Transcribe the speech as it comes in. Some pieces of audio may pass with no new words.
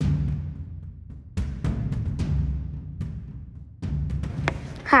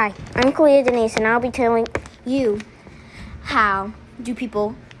Hi, I'm Kalia Denise, and I'll be telling you how do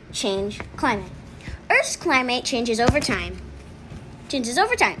people change climate. Earth's climate changes over time.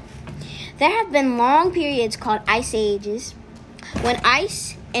 There have been long periods called ice ages when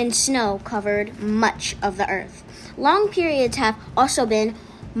ice and snow covered much of the Earth. Long periods have also been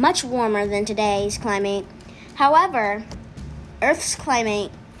much warmer than today's climate. However, Earth's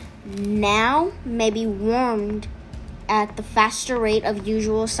climate now may be warmed at the faster rate of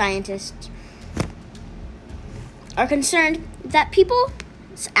usual. Scientists are concerned that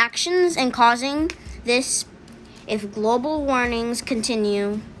people's actions in causing this. If global warming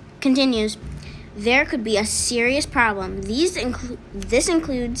continues, there could be a serious problem. This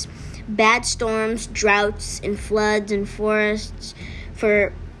includes bad storms, droughts, and floods, and forests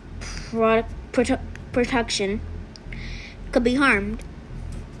for protection could be harmed.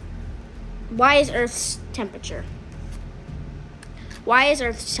 Why is Earth's temperature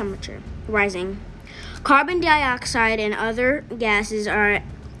rising? Carbon dioxide and other gases are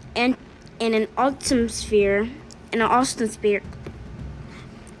in an atmosphere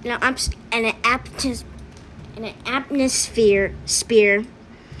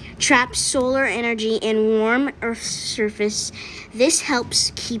traps solar energy and warm Earth's surface. This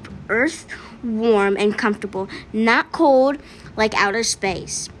helps keep Earth warm and comfortable, not cold like outer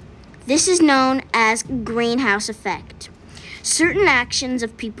space. This is known as greenhouse effect. Certain actions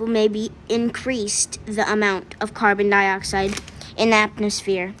of people may be increased the amount of carbon dioxide in the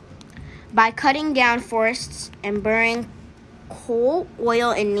atmosphere by cutting down forests and burning coal,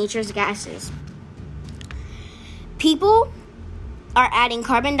 oil, and nature's gases. People are adding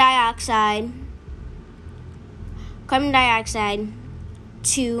carbon dioxide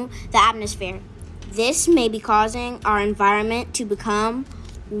to the atmosphere. This may be causing our environment to become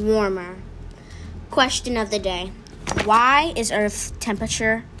warmer. Question of the day: why is Earth's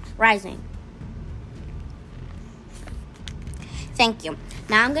temperature rising? Thank you.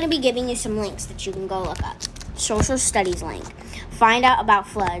 Now I'm going to be giving you some links that you can go look up. Social studies link. Find out about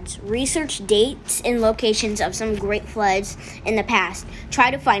floods. Research dates and locations of some great floods in the past.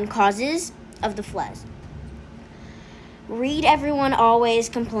 Try to find causes of the floods. Read Everyone Always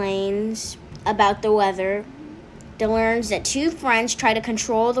Complains About the Weather. Learns that two friends try to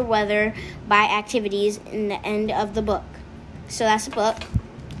control the weather by activities in the end of the book. So that's the book.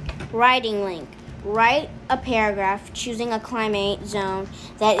 Writing link. Write a paragraph choosing a climate zone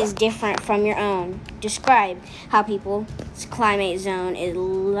that is different from your own. Describe how people's climate zone is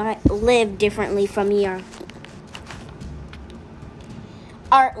live differently from yours.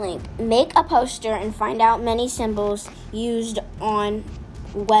 Art link. Make a poster and find out many symbols used on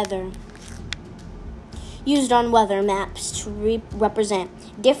weather maps to represent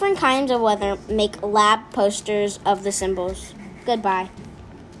different kinds of weather. Make lab posters of the symbols. Goodbye.